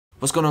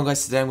What's going on,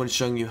 guys? Today I'm going to be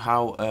showing you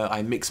how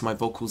I mix my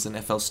vocals in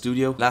FL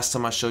Studio. Last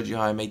time I showed you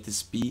how I made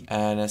this beat,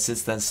 and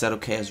since then Said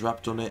OK has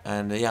rapped on it,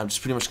 and yeah, I'm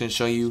just pretty much going to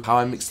show you how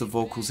I mix the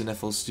vocals in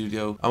FL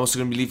Studio. I'm also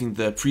going to be leaving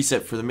the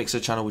preset for the mixer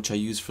channel, which I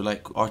use for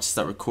like artists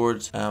that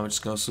record. I'm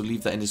just going to also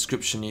leave that in the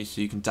description so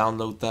you can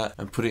download that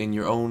and put it in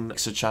your own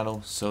mixer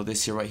channel. So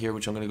this here right here,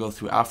 which I'm going to go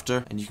through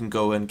after, and you can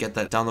go and get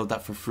that, download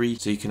that for free,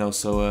 so you can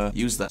also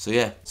use that. So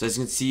yeah, so as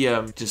you can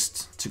see,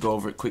 just to go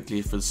over it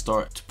quickly for the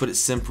start, to put it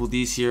simple,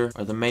 these here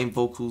are the main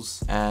vocals,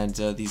 and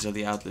these are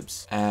the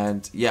ad-libs.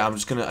 And yeah, I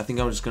think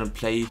I'm just gonna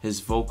play his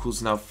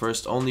vocals now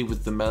first, only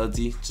with the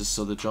melody, just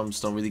so the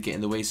drums don't really get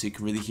in the way, so you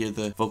can really hear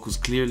the vocals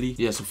clearly.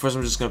 Yeah, so first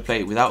I'm just gonna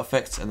play it without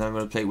effects, and then I'm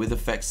gonna play it with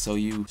effects, so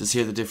you just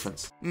hear the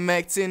difference.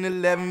 Mac 10,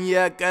 11,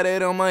 yeah, I got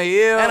it on my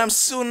heel, and I'm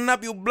shooting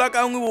up your block.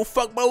 I don't give a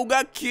fuck about who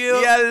got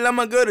killed. Yeah, I love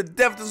my girl to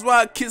death, that's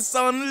why I kiss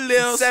on the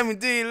lips. Tell me,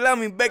 do you love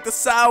me? Back to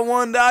side, I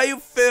wonder how you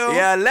feel.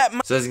 Yeah, I let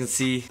my. So as you can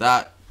see,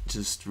 that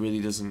just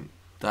really doesn't.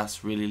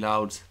 That's really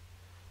loud.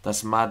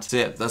 That's mad. So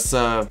yeah, that's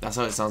how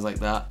it sounds like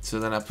that.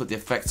 So then I put the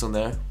effects on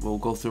there. We'll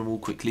go through them all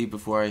quickly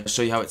before I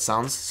show you how it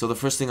sounds. So the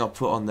first thing I'll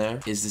put on there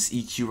is this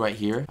EQ right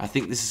here. I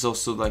think this is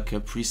also like a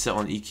preset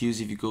on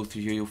EQs. If you go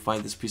through here, you'll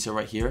find this preset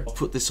right here. I'll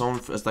put this on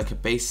as like a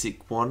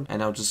basic one,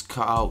 and I'll just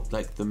cut out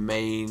like the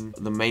main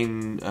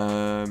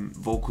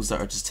vocals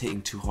that are just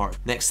hitting too hard.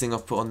 Next thing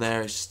I'll put on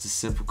there is just a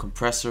simple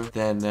compressor.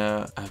 Then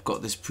I've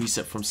got this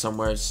preset from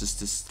somewhere. It's just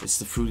this. It's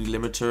the Fruity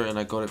limiter, and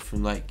I got it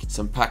from like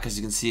some pack. As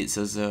you can see, it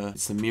says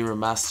it's the Mirror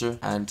Master.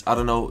 And I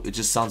don't know, it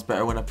just sounds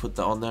better when I put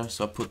that on there,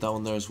 so I put that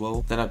on there as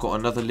well. Then I got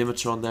another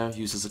limiter on there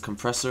used as a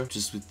compressor,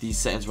 just with these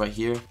settings right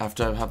here.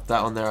 After I have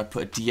that on there, I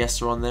put a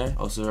de-esser on there,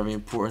 also very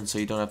important, so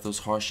you don't have those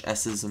harsh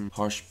S's and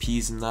harsh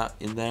P's in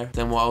there.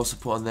 Then what I also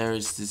put on there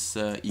is this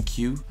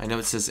EQ. I know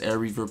it says air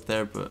reverb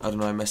there, but I don't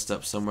know, I messed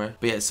up somewhere.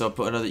 But yeah, so I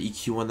put another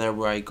EQ on there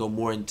where I go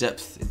more in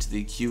depth into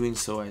the EQing.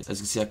 So as you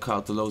can see, I cut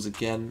out the lows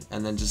again,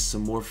 and then just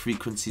some more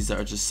frequencies that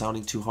are just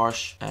sounding too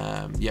harsh.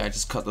 Yeah, I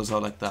just cut those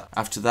out like that.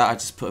 After that, I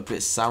just put a bit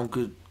of sound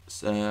good.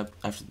 After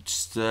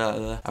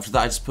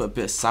that, I just put a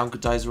bit of sound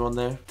goodizer on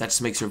there. That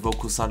just makes your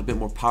vocals sound a bit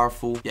more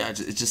powerful. Yeah, it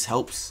just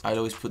helps. I'd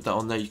always put that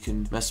on there. You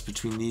can mess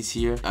between these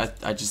here.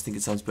 I just think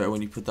it sounds better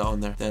when you put that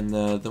on there. Then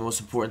the most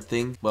important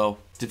thing, well,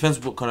 depends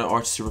what kind of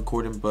artist you're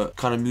recording, but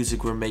kind of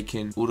music we're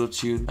making, auto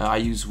tune. I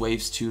use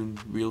Waves Tune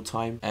real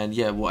time, and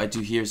yeah, what I do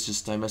here is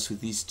just I mess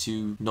with these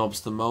two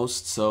knobs the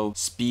most. So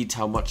speed,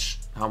 how much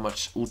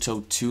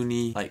auto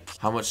tuney, like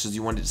how much does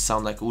you want it to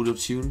sound like auto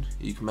tune,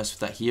 you can mess with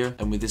that here.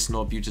 And with this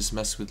knob, you just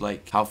mess with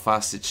like how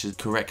fast it should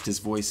correct his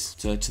voice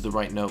to the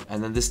right note.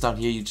 And then this down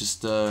here, you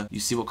just you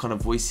see what kind of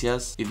voice he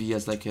has. If he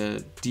has like a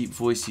deep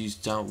voice, you use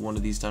down one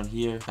of these down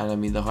here, and I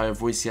mean the higher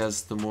voice he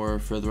has, the more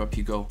further up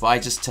you go. But I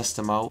just test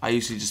them out. I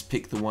usually just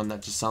pick the one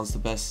that just sounds the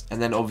best, and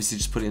then obviously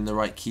just put it in the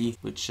right key,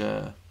 which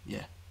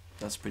yeah,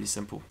 that's pretty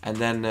simple. And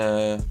then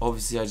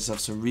obviously I just have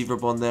some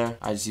reverb on there.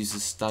 I just use a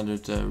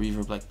standard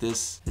reverb like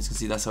this. As you can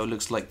see, that's how it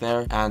looks like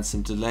there, and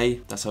some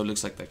delay, that's how it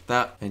looks like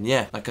that. And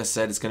yeah, like I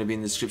said, it's going to be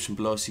in the description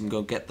below, so you can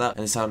go get that.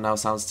 And this how it now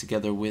sounds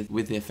together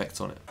with the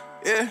effects on it.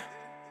 Yeah.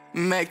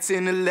 Mac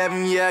 10,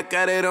 11, yeah, I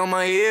got it on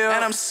my heel,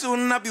 and I'm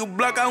shooting up your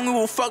block. I don't give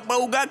a fuck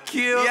about who got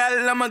killed. Yeah,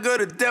 I love my girl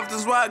to death,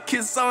 that's why I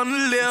kiss on the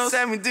lips.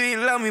 Tell me, do you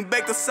love me?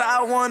 Back to side,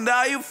 I wonder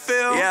how you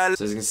feel. Yeah.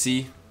 So as you can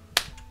see,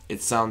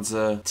 it sounds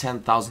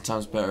 10,000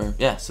 times better.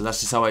 Yeah, so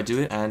that's just how I do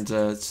it. And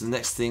so the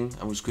next thing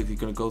I'm just quickly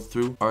going to go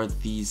through are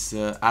these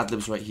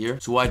ad-libs right here.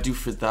 So what I do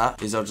for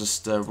that is I'll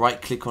just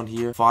right click on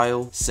here,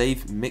 file,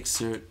 save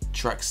mixer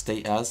track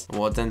state as. And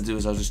what I then do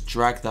is I'll just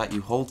drag that.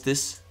 You hold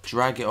this,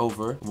 drag it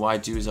over. What I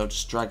do is I'll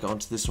just drag it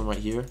onto this one right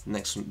here,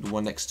 the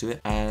one next to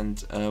it. And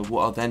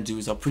what I'll then do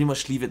is I'll pretty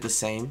much leave it the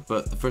same,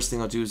 but the first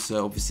thing I'll do is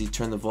obviously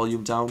turn the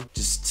volume down,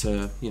 just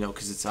to, you know,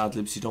 because it's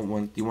ad-libs,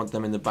 you want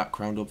them in the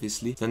background,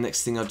 obviously. The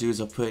next thing I'll do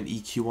is I'll put an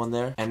EQ on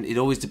there, and it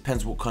always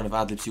depends what kind of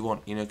ad-libs you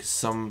want, you know, because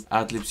some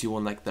ad-libs you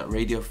want like that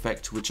radio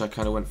effect, which I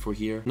kind of went for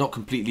here, not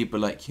completely, but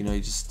like, you know,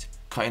 you just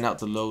cutting out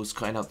the lows,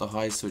 cutting out the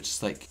highs, so it's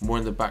just like more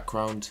in the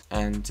background.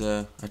 And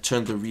I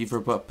turned the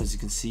reverb up, as you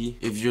can see.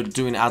 If you're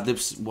doing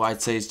ad-libs, what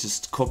I'd say is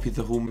just copy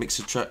the whole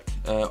mixer track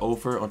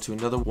over onto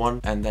another one,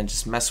 and then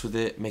just mess with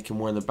it, make it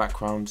more in the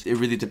background. It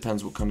really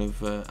depends what kind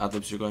of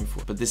ad-libs you're going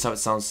for, but this is how it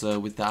sounds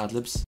with the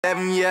ad-libs.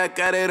 Yeah, I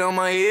got it on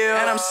my heel,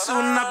 and I'm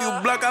shooting up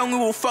your block. I don't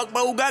give a fuck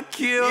about who got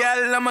killed. Yeah,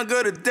 I love my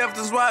girl to death,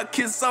 that's why I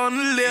kiss on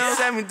the lips.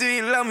 Tell me, do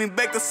you love me?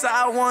 Back to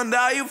side, I wonder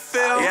how you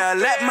feel. Yeah, I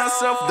let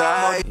myself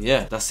die.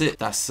 Yeah, that's it.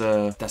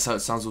 That's how it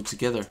sounds all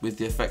together with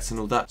the effects and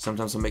all that.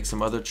 Sometimes I'll make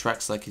some other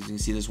tracks, like as you can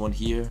see there's one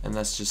here, and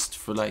that's just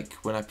for like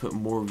when I put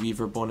more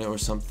reverb on it or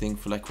something,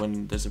 for like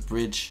when there's a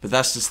bridge. But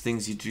that's just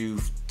things you do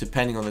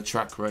depending on the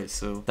track, right?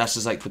 So that's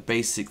just like the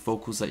basic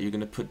vocals that you're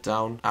going to put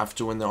down.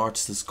 After when the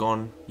artist is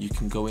gone, you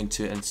can go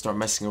into it and start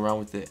messing around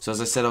with it. So as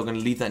I said, I'm going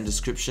to leave that in the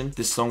description.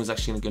 This song is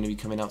actually going to be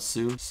coming out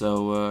soon,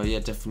 so yeah,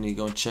 definitely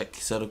go and check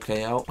Said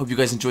OK out. Hope you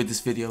guys enjoyed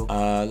this video.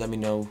 Let me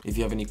know if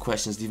you have any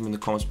questions, leave them in the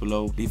comments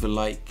below. Leave a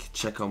like,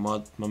 check out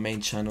my main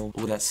main channel,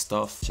 all that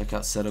stuff. Check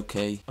out Said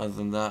Okay. Other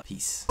than that,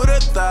 peace. With her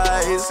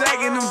thighs,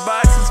 sagging in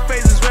boxes,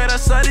 faces red, I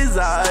saw his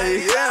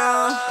eyes.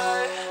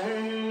 Yeah.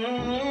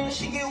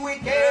 She get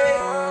wicked.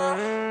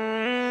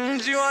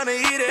 She wanna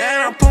eat it.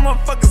 And I put my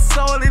fucking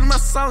soul in my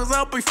songs,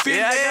 I'll be feeling.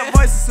 Yeah, I got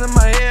voices in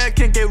my head,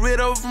 can't get rid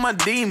of my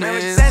demons. Never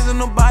change on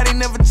nobody,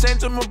 never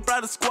change on my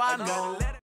brother squad. No.